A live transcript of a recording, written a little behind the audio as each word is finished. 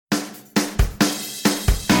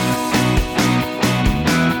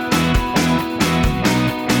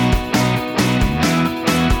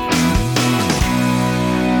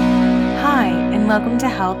welcome to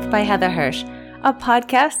Health by Heather Hirsch, a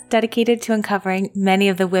podcast dedicated to uncovering many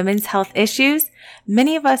of the women's health issues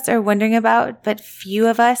many of us are wondering about, but few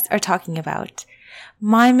of us are talking about.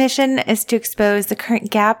 My mission is to expose the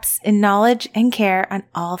current gaps in knowledge and care on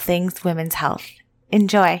all things women's health.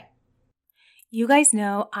 Enjoy. You guys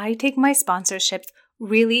know I take my sponsorships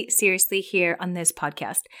really seriously here on this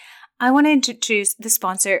podcast. I want to introduce the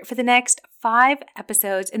sponsor for the next 5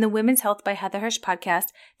 episodes in the Women's Health by Heather Hirsch podcast,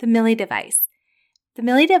 the Millie Device. The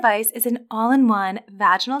Millie Device is an all-in-one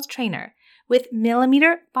vaginal trainer with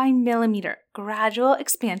millimeter by millimeter gradual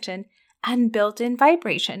expansion and built-in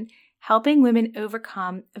vibration, helping women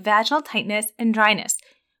overcome vaginal tightness and dryness,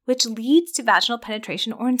 which leads to vaginal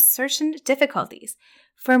penetration or insertion difficulties.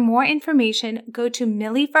 For more information, go to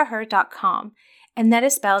millieforher.com, and that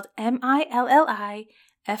is spelled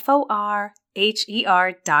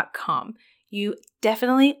MILLIFORHER.com. You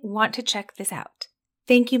definitely want to check this out.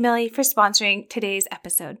 Thank you, Millie, for sponsoring today's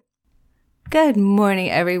episode. Good morning,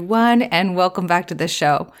 everyone, and welcome back to the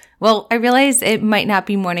show. Well, I realize it might not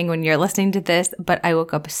be morning when you're listening to this, but I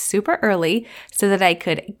woke up super early so that I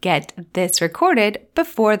could get this recorded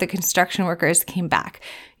before the construction workers came back.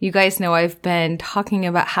 You guys know I've been talking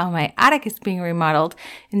about how my attic is being remodeled,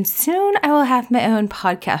 and soon I will have my own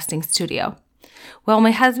podcasting studio. Well,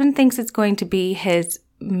 my husband thinks it's going to be his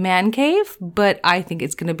man cave, but I think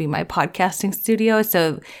it's going to be my podcasting studio,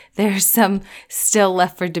 so there's some still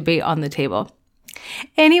left for debate on the table.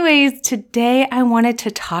 Anyways, today I wanted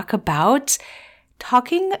to talk about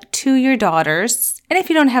talking to your daughters, and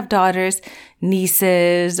if you don't have daughters,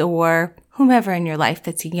 nieces, or whomever in your life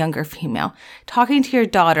that's a younger female, talking to your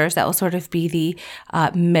daughters, that will sort of be the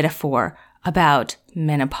metaphor about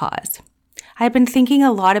menopause. I've been thinking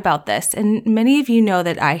a lot about this, and many of you know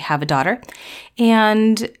that I have a daughter,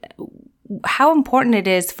 and how important it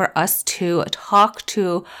is for us to talk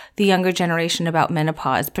to the younger generation about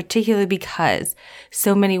menopause, particularly because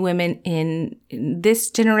so many women in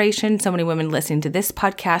this generation, so many women listening to this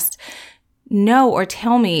podcast know or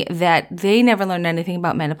tell me that they never learned anything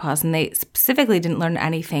about menopause, and they specifically didn't learn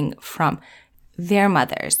anything from their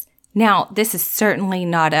mothers. Now, this is certainly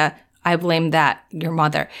not I blame that your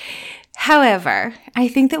mother. However, I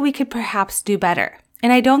think that we could perhaps do better.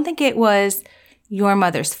 And I don't think it was your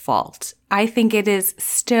mother's fault. I think it is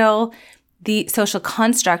still the social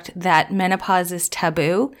construct that menopause is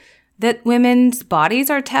taboo, that women's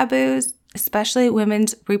bodies are taboos, especially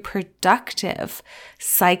women's reproductive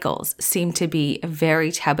cycles seem to be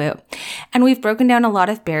very taboo. And we've broken down a lot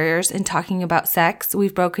of barriers in talking about sex.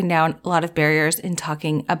 We've broken down a lot of barriers in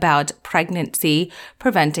talking about pregnancy,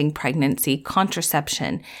 preventing pregnancy,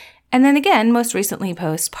 contraception, and then again, most recently,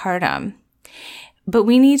 postpartum. But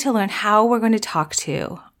we need to learn how we're going to talk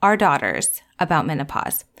to our daughters about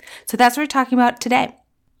menopause. So that's what we're talking about today.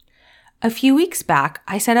 A few weeks back,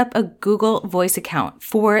 I set up a Google Voice account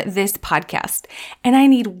for this podcast, and I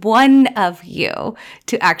need one of you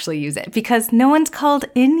to actually use it because no one's called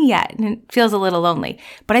in yet, and it feels a little lonely.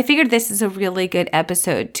 But I figured this is a really good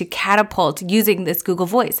episode to catapult using this Google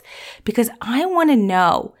Voice because I want to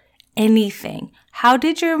know anything. How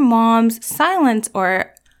did your mom's silence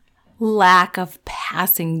or lack of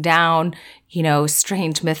passing down,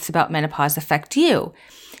 strange myths about menopause affect you?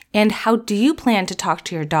 And how do you plan to talk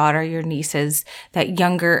to your daughter, your nieces, that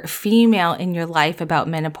younger female in your life about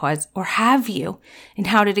menopause, or have you? And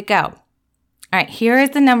how did it go? All right, here is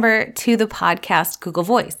the number to the podcast Google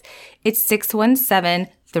Voice. It's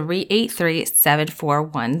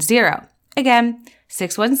 617-383-7410. Again,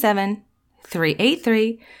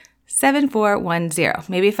 617-383-7410.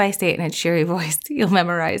 Maybe if I say it in a cheery voice, you'll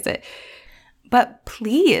memorize it. But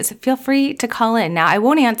please feel free to call in. Now, I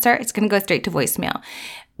won't answer. It's going to go straight to voicemail.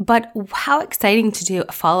 But how exciting to do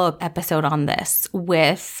a follow-up episode on this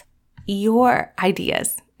with your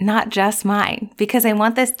ideas, not just mine, because I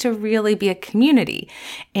want this to really be a community.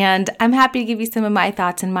 And I'm happy to give you some of my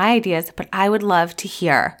thoughts and my ideas, but I would love to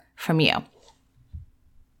hear from you.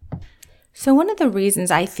 So one of the reasons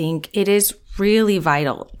I think it is really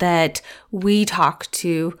vital that we talk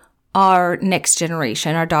to our next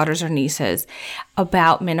generation, our daughters or nieces,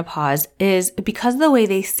 about menopause is because of the way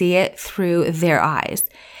they see it through their eyes.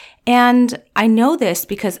 And I know this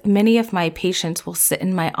because many of my patients will sit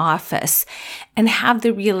in my office and have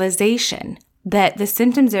the realization that the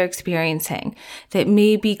symptoms they're experiencing that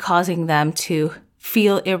may be causing them to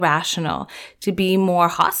feel irrational, to be more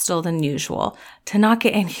hostile than usual, to not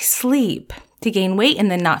get any sleep, to gain weight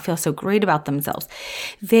and then not feel so great about themselves.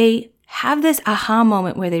 They have this aha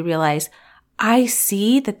moment where they realize, I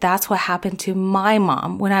see that that's what happened to my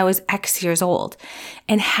mom when I was X years old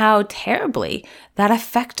and how terribly that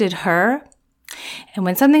affected her And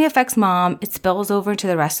when something affects mom, it spills over to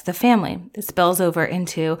the rest of the family. It spills over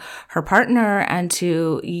into her partner and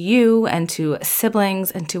to you and to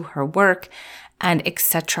siblings and to her work and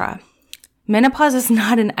etc. Menopause is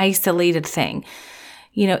not an isolated thing.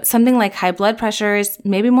 Something like high blood pressure is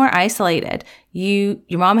maybe more isolated. Your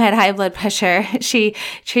mom had high blood pressure. She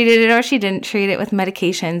treated it or she didn't treat it with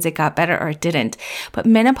medications. It got better or it didn't. But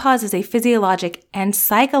menopause is a physiologic and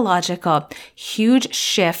psychological huge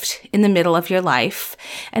shift in the middle of your life.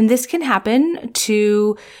 And this can happen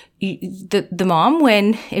to the mom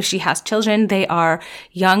when, if she has children, they are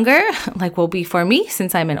younger, like will be for me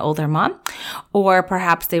since I'm an older mom, or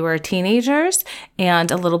perhaps they were teenagers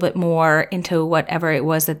and a little bit more into whatever it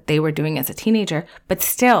was that they were doing as a teenager. But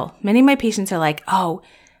still, many of my patients are like, oh,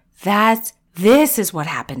 this is what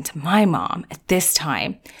happened to my mom at this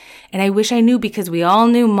time. And I wish I knew, because we all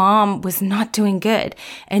knew mom was not doing good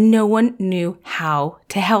and no one knew how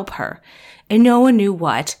to help her and no one knew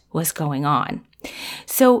what was going on.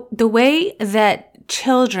 So the way that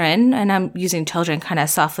children, and I'm using children kind of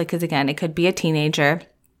softly because again, it could be a teenager,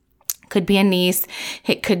 could be a niece,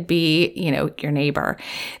 it could be, your neighbor.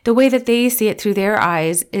 The way that they see it through their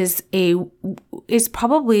eyes is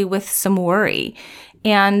probably with some worry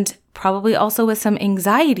and probably also with some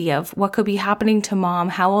anxiety of what could be happening to mom.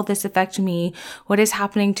 How will this affect me? What is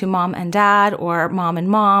happening to mom and dad or mom and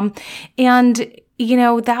mom? And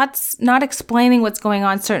that's not explaining what's going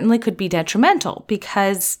on certainly could be detrimental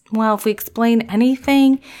because, well, if we explain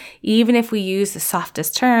anything, even if we use the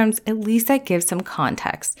softest terms, at least that gives some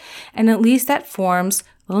context. And at least that forms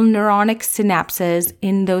little neuronic synapses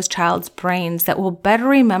in those child's brains that will better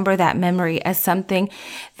remember that memory as something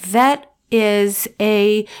that is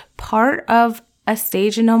a part of a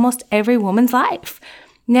stage in almost every woman's life.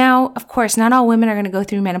 Now, of course, not all women are going to go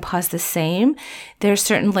through menopause the same. They're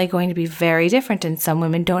certainly going to be very different, and some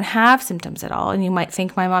women don't have symptoms at all. And you might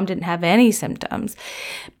think my mom didn't have any symptoms.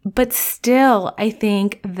 But still, I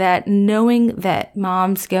think that knowing that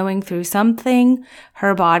mom's going through something,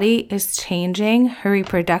 her body is changing, her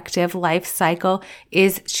reproductive life cycle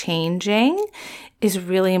is changing, is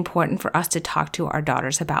really important for us to talk to our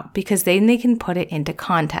daughters about, because then they can put it into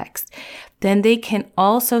context. Then they can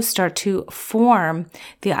also start to form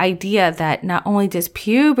the idea that not only does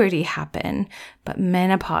puberty happen, but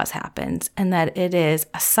menopause happens, and that it is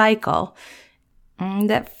a cycle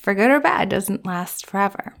that, for good or bad, doesn't last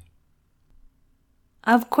forever.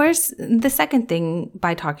 Of course, the second thing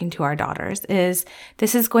by talking to our daughters is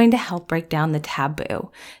this is going to help break down the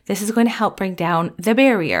taboo. This is going to help break down the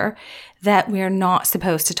barrier that we're not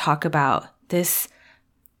supposed to talk about this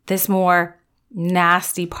more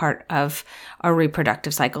nasty part of our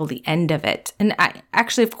reproductive cycle, the end of it. And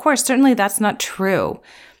of course, certainly that's not true.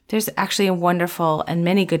 There's actually a wonderful and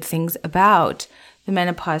many good things about the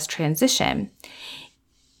menopause transition.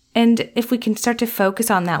 And if we can start to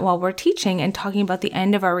focus on that while we're teaching and talking about the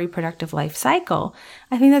end of our reproductive life cycle,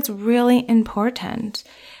 I think that's really important.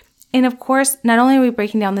 And of course, not only are we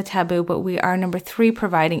breaking down the taboo, but we are, number 3,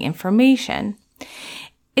 providing information.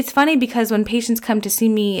 It's funny because when patients come to see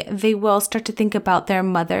me, they will start to think about their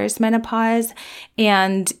mother's menopause,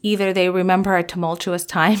 and either they remember a tumultuous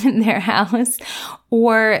time in their house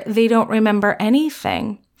or they don't remember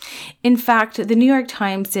anything. In fact, the New York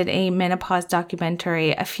Times did a menopause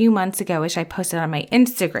documentary a few months ago, which I posted on my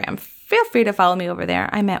Instagram. Feel free to follow me over there.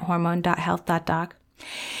 I'm at hormone.health.doc.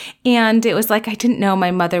 And it was like, I didn't know my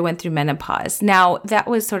mother went through menopause. Now, that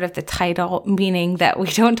was sort of the title, meaning that we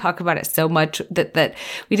don't talk about it so much that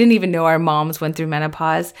we didn't even know our moms went through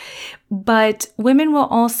menopause. But women will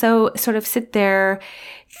also sort of sit there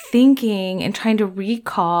thinking and trying to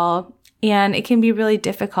recall, and it can be really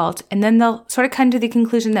difficult. And then they'll sort of come to the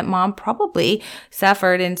conclusion that mom probably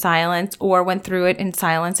suffered in silence or went through it in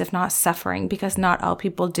silence, if not suffering, because not all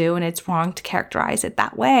people do, and it's wrong to characterize it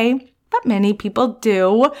that way. But many people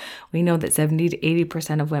do. We know that 70 to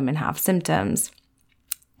 80% of women have symptoms.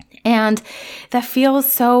 And that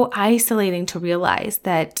feels so isolating to realize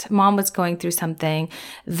that mom was going through something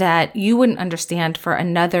that you wouldn't understand for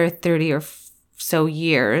another 30 or so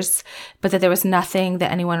years, but that there was nothing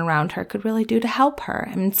that anyone around her could really do to help her.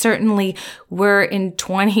 I mean, certainly we're in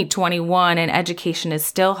 2021 and education is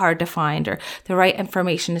still hard to find, or the right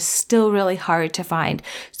information is still really hard to find.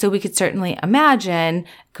 So we could certainly imagine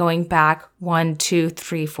going back 1, 2,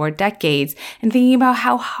 3, 4 decades and thinking about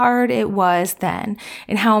how hard it was then,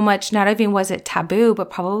 and how much not even was it taboo, but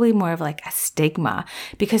probably more of like a stigma,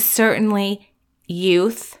 because certainly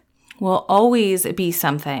youth will always be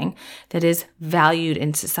something that is valued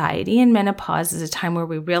in society. And menopause is a time where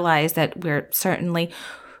we realize that we're certainly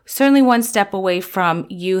one step away from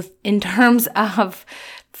youth in terms of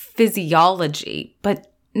physiology,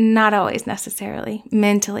 but not always necessarily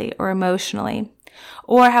mentally or emotionally,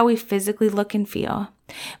 or how we physically look and feel.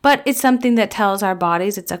 But it's something that tells our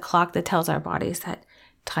bodies, it's a clock that tells our bodies that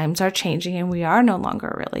times are changing and we are no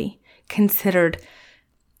longer really considered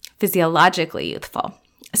physiologically youthful.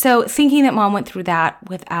 So thinking that mom went through that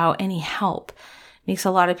without any help makes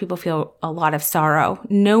a lot of people feel a lot of sorrow,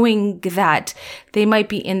 knowing that they might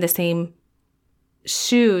be in the same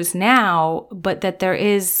shoes now, but that there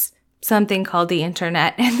is something called the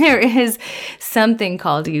internet and there is something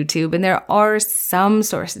called YouTube and there are some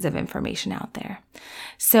sources of information out there.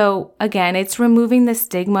 So again, it's removing the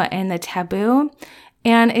stigma and the taboo,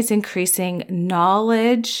 and it's increasing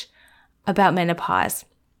knowledge about menopause.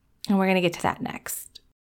 And we're going to get to that next.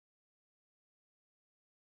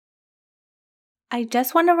 I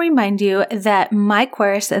just want to remind you that my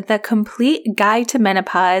course, The Complete Guide to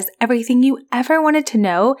Menopause, Everything You Ever Wanted to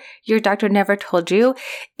Know Your Doctor Never Told You,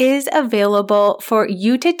 is available for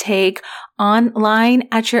you to take online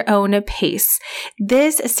at your own pace.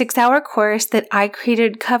 This 6-hour course that I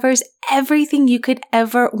created covers everything you could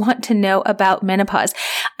ever want to know about menopause.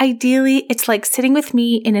 Ideally, it's like sitting with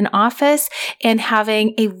me in an office and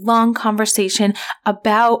having a long conversation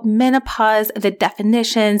about menopause, the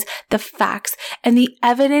definitions, the facts, and the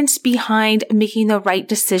evidence behind making the right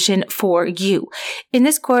decision for you. In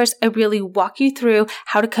this course, I really walk you through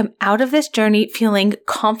how to come out of this journey feeling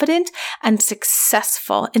confident and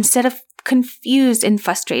successful instead of confused and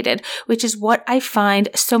frustrated, which is what I find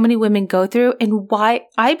so many women go through and why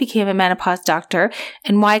I became a menopause doctor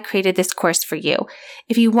and why I created this course for you.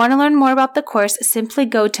 If you want to learn more about the course, simply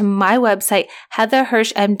go to my website,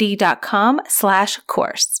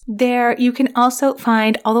 heatherhirschmd.com/course. There you can also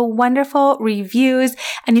find all the wonderful reviews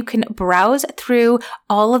and you can browse through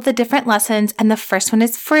all of the different lessons, and the first one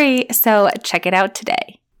is free, so check it out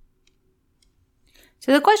today.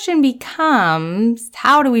 So the question becomes,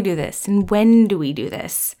 how do we do this and when do we do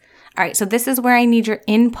this? All right, so this is where I need your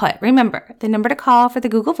input. Remember, the number to call for the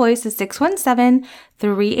Google Voice is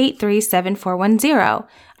 617-383-7410.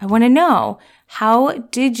 I want to know, how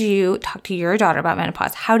did you talk to your daughter about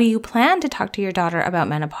menopause? How do you plan to talk to your daughter about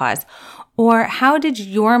menopause? Or how did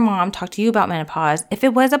your mom talk to you about menopause if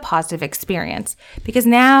it was a positive experience? Because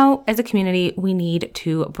now, as a community, we need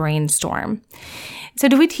to brainstorm. So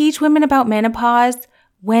do we teach women about menopause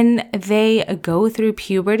when they go through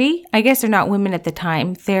puberty? I guess they're not women at the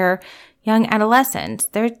time. They're young adolescents.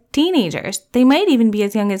 They're teenagers. They might even be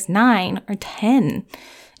as young as 9 or 10.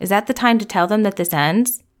 Is that the time to tell them that this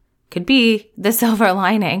ends? Could be the silver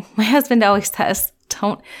lining. My husband always says,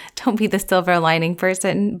 don't be the silver lining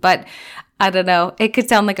person. But I don't know. It could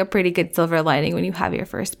sound like a pretty good silver lining when you have your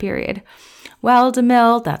first period. Well,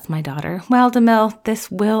 DeMille, that's my daughter. Well, DeMille,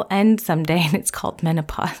 this will end someday, and it's called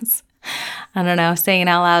menopause. I don't know. Saying it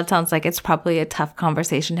out loud sounds like it's probably a tough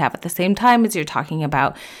conversation to have at the same time as you're talking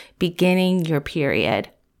about beginning your period.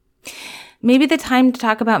 Maybe the time to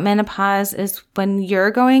talk about menopause is when you're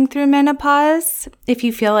going through menopause, if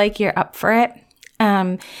you feel like you're up for it.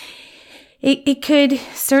 It could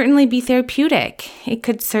certainly be therapeutic. It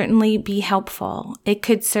could certainly be helpful. It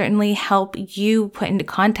could certainly help you put into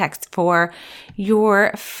context for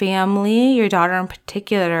your family, your daughter in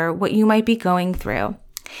particular, what you might be going through.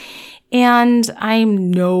 And I'm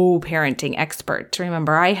no parenting expert.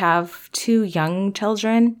 Remember, I have 2 young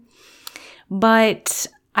children, but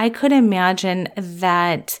I could imagine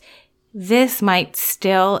that this might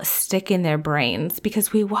still stick in their brains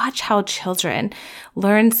because we watch how children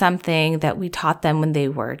learn something that we taught them when they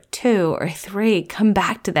were 2 or 3, come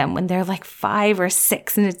back to them when they're like 5 or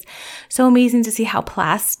 6. And it's so amazing to see how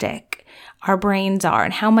plastic our brains are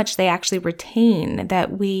and how much they actually retain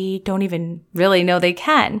that we don't even really know they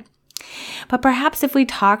can. But perhaps if we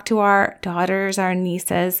talk to our daughters, our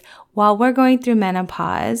nieces, while we're going through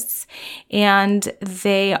menopause and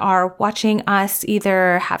they are watching us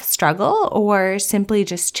either have struggle or simply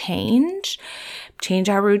just change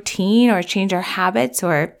our routine or change our habits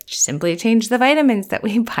or simply change the vitamins that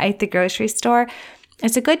we buy at the grocery store,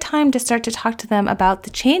 it's a good time to start to talk to them about the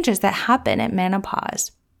changes that happen at menopause.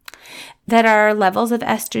 That our levels of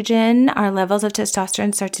estrogen, our levels of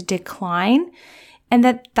testosterone start to decline, and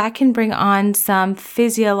that can bring on some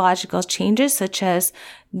physiological changes such as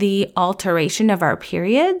the alteration of our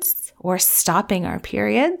periods or stopping our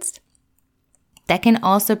periods. That can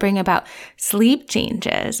also bring about sleep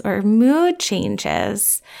changes or mood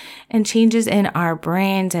changes and changes in our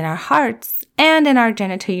brains and our hearts and in our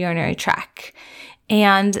genitourinary tract.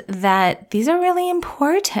 And that these are really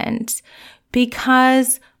important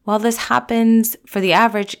because While this happens for the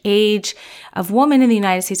average age of woman in the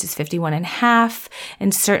United States is 51 and a half,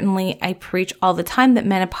 and certainly I preach all the time that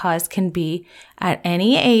menopause can be at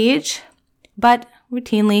any age, but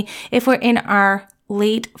routinely, if we're in our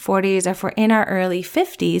late 40s, or if we're in our early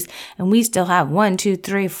 50s, and we still have 1, 2,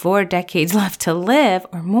 3, 4 decades left to live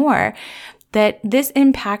or more, that this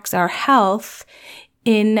impacts our health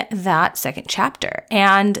in that second chapter.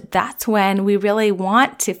 And that's when we really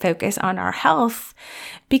want to focus on our health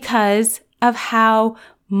because of how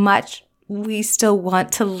much we still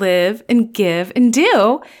want to live and give and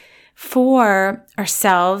do for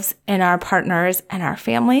ourselves and our partners and our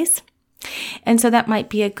families. And so that might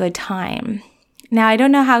be a good time. Now, I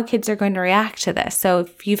don't know how kids are going to react to this. So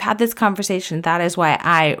if you've had this conversation, that is why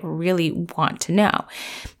I really want to know.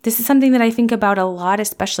 This is something that I think about a lot,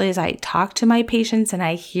 especially as I talk to my patients and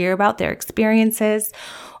I hear about their experiences,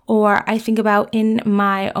 or I think about in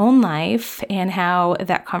my own life and how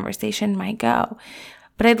that conversation might go.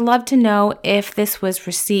 But I'd love to know if this was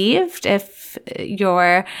received, if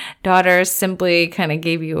your daughter simply kind of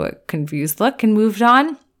gave you a confused look and moved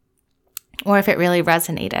on, or if it really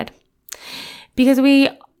resonated. Because we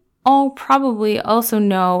all probably also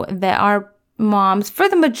know that our moms, for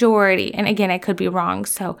the majority, and again, I could be wrong,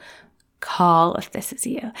 so call if this is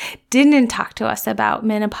you, didn't talk to us about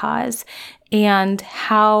menopause and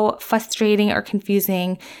how frustrating or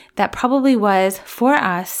confusing that probably was for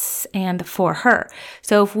us and for her.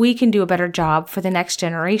 So if we can do a better job for the next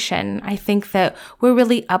generation, I think that we're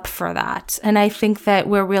really up for that. And I think that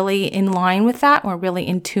we're really in line with that. We're really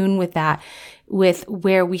in tune with that, with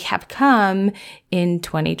where we have come in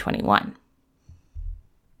 2021.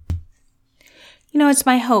 It's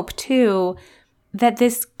my hope too that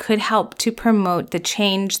this could help to promote the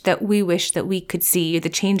change that we wish that we could see, or the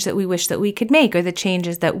change that we wish that we could make, or the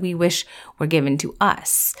changes that we wish were given to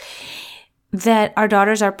us. That our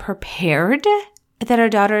daughters are prepared, that our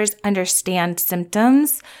daughters understand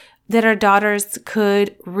symptoms, that our daughters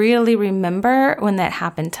could really remember when that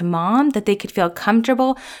happened to mom, that they could feel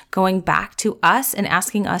comfortable going back to us and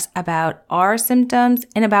asking us about our symptoms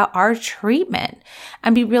and about our treatment,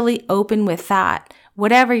 and be really open with that.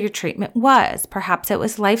 Whatever your treatment was, perhaps it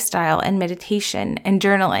was lifestyle and meditation and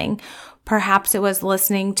journaling. Perhaps it was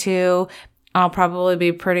listening to, I'll probably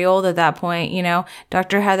be pretty old at that point,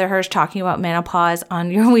 Dr. Heather Hirsch talking about menopause on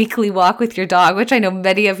your weekly walk with your dog, which I know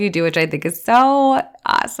many of you do, which I think is so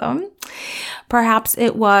awesome. Perhaps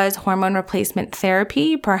it was hormone replacement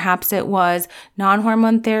therapy. Perhaps it was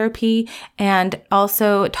non-hormone therapy, and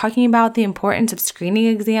also talking about the importance of screening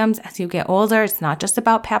exams as you get older. It's not just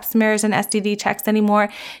about pap smears and STD checks anymore.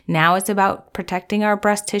 Now it's about protecting our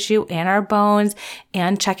breast tissue and our bones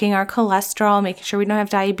and checking our cholesterol, making sure we don't have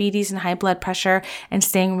diabetes and high blood pressure, and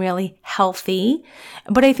staying really healthy.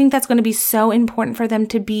 But I think that's going to be so important for them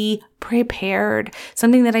to be prepared,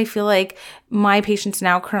 something that I feel like my patients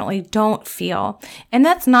now currently don't feel. And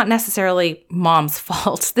that's not necessarily mom's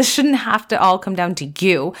fault. This shouldn't have to all come down to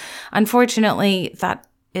you. Unfortunately, that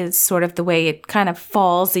is sort of the way it kind of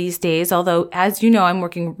falls these days. Although, as you know, I'm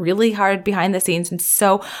working really hard behind the scenes, and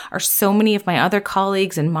so are so many of my other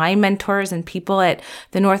colleagues and my mentors and people at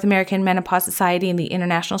the North American Menopause Society and the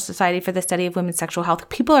International Society for the Study of Women's Sexual Health.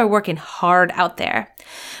 People are working hard out there.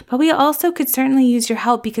 But we also could certainly use your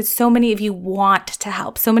help, because so many of you want to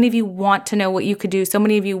help. So many of you want to know what you could do. So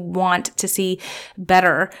many of you want to see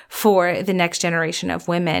better for the next generation of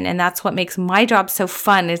women. And that's what makes my job so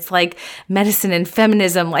fun. It's like medicine and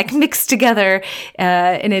feminism like mixed together.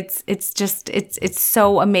 And it's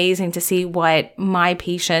so amazing to see what my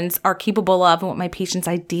patients are capable of and what my patients'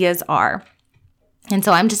 ideas are. And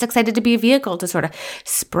so I'm just excited to be a vehicle to sort of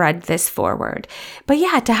spread this forward. But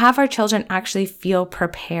yeah, to have our children actually feel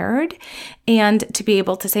prepared and to be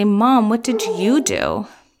able to say, Mom, what did you do?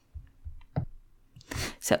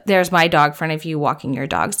 So there's my dog for any of you walking your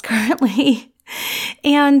dogs currently.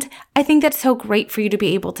 And I think that's so great for you to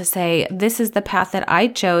be able to say, this is the path that I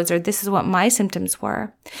chose, or this is what my symptoms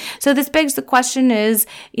were. So this begs the question is,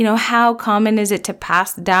 how common is it to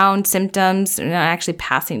pass down symptoms, not actually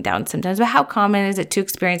passing down symptoms, but how common is it to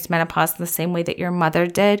experience menopause in the same way that your mother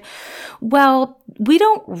did? Well, we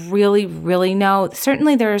don't really know.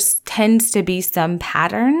 Certainly tends to be some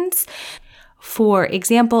patterns. For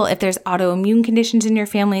example, if there's autoimmune conditions in your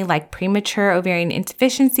family like premature ovarian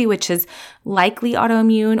insufficiency, which is likely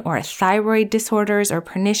autoimmune or thyroid disorders or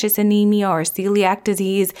pernicious anemia or celiac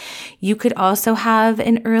disease. You could also have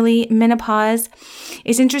an early menopause.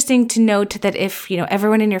 It's interesting to note that if,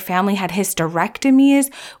 everyone in your family had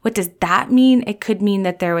hysterectomies, what does that mean? It could mean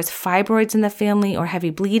that there was fibroids in the family or heavy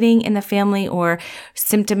bleeding in the family or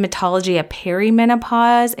symptomatology of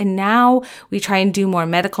perimenopause. And now we try and do more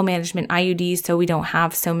medical management IUDs so we don't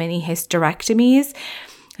have so many hysterectomies.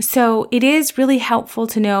 So it is really helpful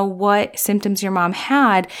to know what symptoms your mom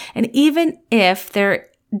had. And even if there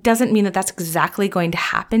doesn't mean that that's exactly going to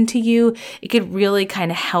happen to you, it could really kind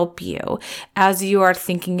of help you as you are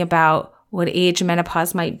thinking about what age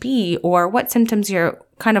menopause might be or what symptoms you're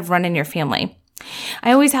kind of run in your family.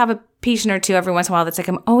 I always have a patient or two every once in a while that's like,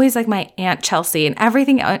 I'm always like my Aunt Chelsea, and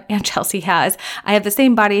everything Aunt Chelsea has, I have the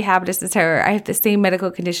same body habitus as her. I have the same medical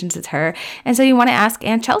conditions as her. And so you want to ask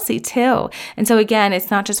Aunt Chelsea too. And so again, it's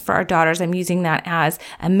not just for our daughters. I'm using that as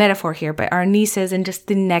a metaphor here, but our nieces and just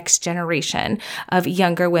the next generation of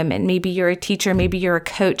younger women. Maybe you're a teacher, maybe you're a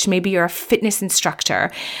coach, maybe you're a fitness instructor.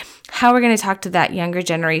 How we're going to talk to that younger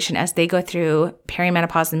generation as they go through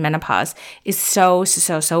perimenopause and menopause is so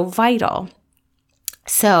vital.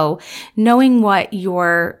 So knowing what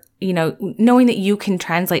knowing that you can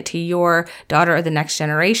translate to your daughter or the next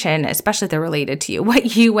generation, especially if they're related to you,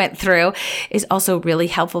 what you went through is also really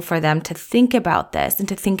helpful for them to think about this and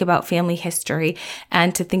to think about family history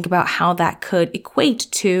and to think about how that could equate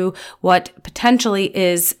to what potentially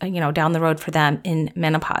is, down the road for them in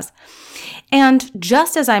menopause. And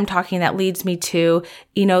just as I'm talking, that leads me to,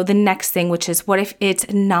 the next thing, which is what if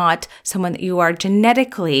it's not someone that you are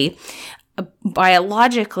genetically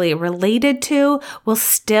biologically related to? Well,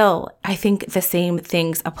 still, I think the same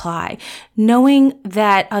things apply. Knowing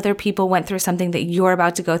that other people went through something that you're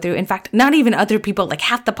about to go through. In fact, not even other people, like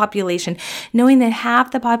half the population, knowing that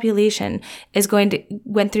half the population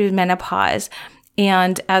went through menopause.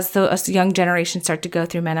 And as the young generation start to go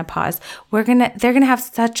through menopause, they're gonna have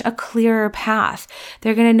such a clearer path.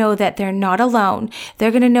 They're gonna know that they're not alone. They're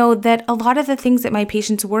gonna know that a lot of the things that my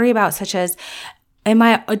patients worry about, such as, am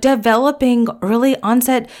I developing early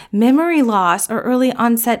onset memory loss or early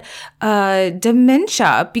onset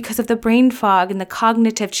dementia because of the brain fog and the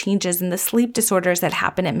cognitive changes and the sleep disorders that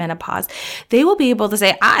happen at menopause? They will be able to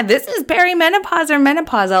say, this is perimenopause or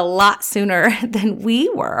menopause a lot sooner than we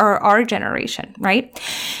were, or our generation, right?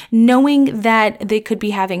 Knowing that they could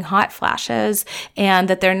be having hot flashes and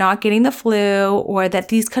that they're not getting the flu or that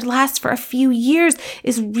these could last for a few years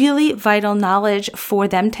is really vital knowledge for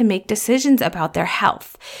them to make decisions about their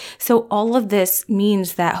health. So all of this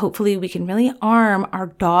means that hopefully we can really arm our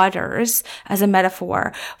daughters as a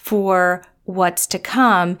metaphor for what's to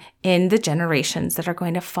come in the generations that are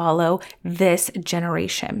going to follow this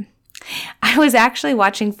generation. I was actually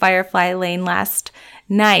watching Firefly Lane last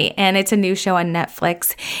night, and it's a new show on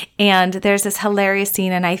Netflix, and there's this hilarious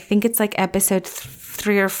scene, and I think it's like episode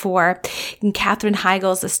 3 or 4, and Katherine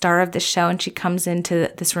Heigl's the star of the show, and she comes into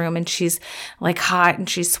this room, and she's like hot, and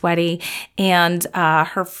she's sweaty, and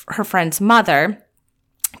her friend's mother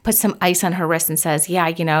puts some ice on her wrist and says,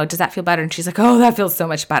 does that feel better? And she's like, oh, that feels so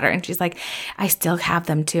much better. And she's like, I still have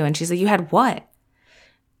them too. And she's like, you had what?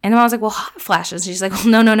 And I was like, well, hot flashes. And she's like,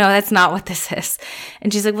 well, no, that's not what this is.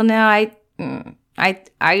 And she's like, well, no, I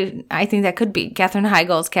think that could be. Katherine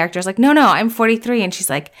Heigl's character is like, no, I'm 43. And she's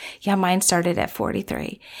like, yeah, mine started at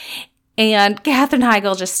 43. And Katherine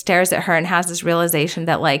Heigl just stares at her and has this realization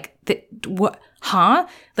that what? Huh?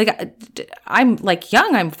 I'm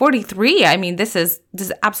young. I'm 43. I mean, this is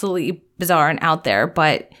absolutely bizarre and out there,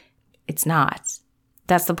 but it's not.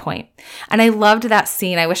 That's the point. And I loved that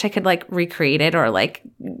scene. I wish I could recreate it or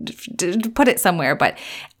put it somewhere, but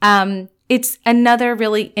it's another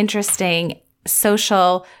really interesting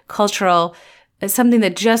social, cultural, something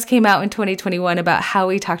that just came out in 2021 about how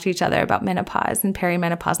we talk to each other about menopause and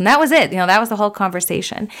perimenopause. And that was it. That was the whole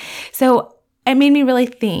conversation. So it made me really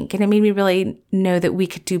think, and it made me really know that we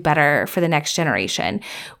could do better for the next generation.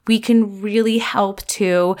 We can really help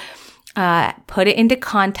to put it into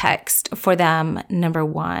context for them, number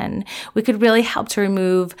one. We could really help to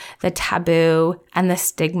remove the taboo and the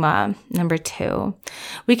stigma, number two.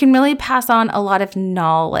 We can really pass on a lot of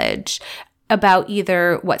knowledge about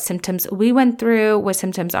either what symptoms we went through, what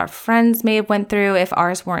symptoms our friends may have went through if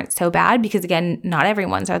ours weren't so bad, because again, not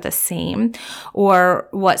everyone's are the same, or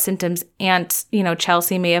what symptoms Aunt,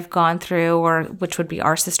 Chelsea may have gone through, or which would be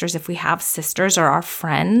our sisters if we have sisters, or our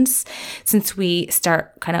friends, since we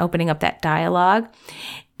start kind of opening up that dialogue.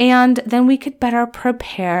 And then we could better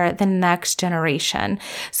prepare the next generation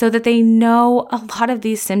so that they know a lot of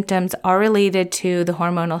these symptoms are related to the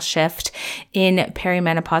hormonal shift in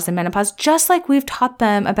perimenopause and menopause, just like we've taught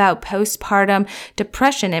them about postpartum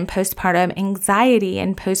depression and postpartum anxiety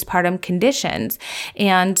and postpartum conditions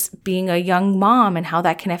and being a young mom and how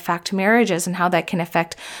that can affect marriages and how that can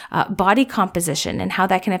affect body composition and how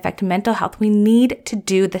that can affect mental health. We need to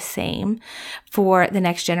do the same for the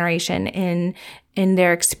next generation in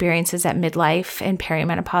their experiences at midlife and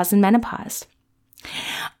perimenopause and menopause.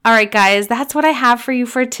 All right, guys, that's what I have for you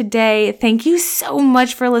for today. Thank you so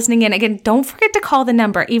much for listening in. Again, don't forget to call the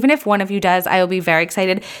number. Even if one of you does, I will be very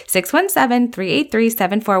excited.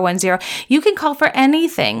 617-383-7410. You can call for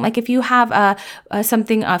anything. Like if you have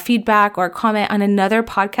something, feedback or comment on another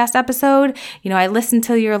podcast episode, I listened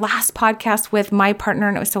to your last podcast with my partner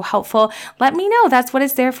and it was so helpful. Let me know. That's what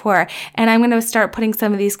it's there for. And I'm going to start putting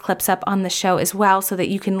some of these clips up on the show as well so that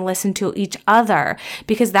you can listen to each other,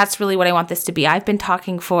 because that's really what I want this to be. I've been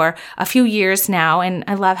talking for a few years now, and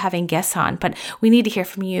I love having guests on, but we need to hear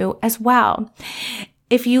from you as well.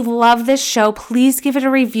 If you love this show, please give it a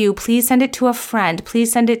review. Please send it to a friend. Please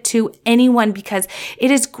send it to anyone, because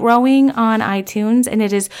it is growing on iTunes and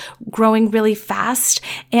it is growing really fast.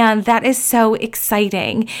 And that is so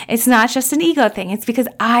exciting. It's not just an ego thing. It's because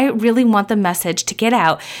I really want the message to get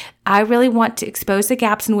out. I really want to expose the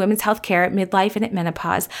gaps in women's healthcare at midlife and at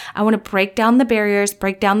menopause. I want to break down the barriers,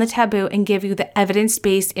 break down the taboo, and give you the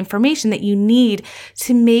evidence-based information that you need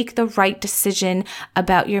to make the right decision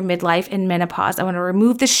about your midlife and menopause. I want to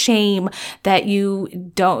remove the shame that you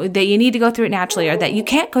need to go through it naturally, or that you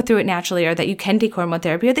can't go through it naturally, or that you can take hormone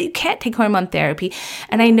therapy, or that you can't take hormone therapy.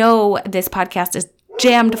 And I know this podcast is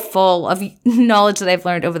jammed full of knowledge that I've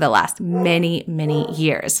learned over the last many, many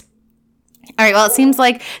years. All right, well, it seems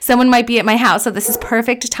like someone might be at my house, so this is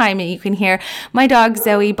perfect timing. You can hear my dog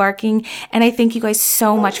Zoe barking, and I thank you guys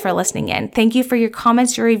so much for listening in. Thank you for your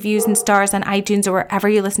comments, your reviews, and stars on iTunes or wherever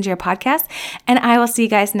you listen to your podcast, and I will see you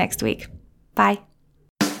guys next week. Bye.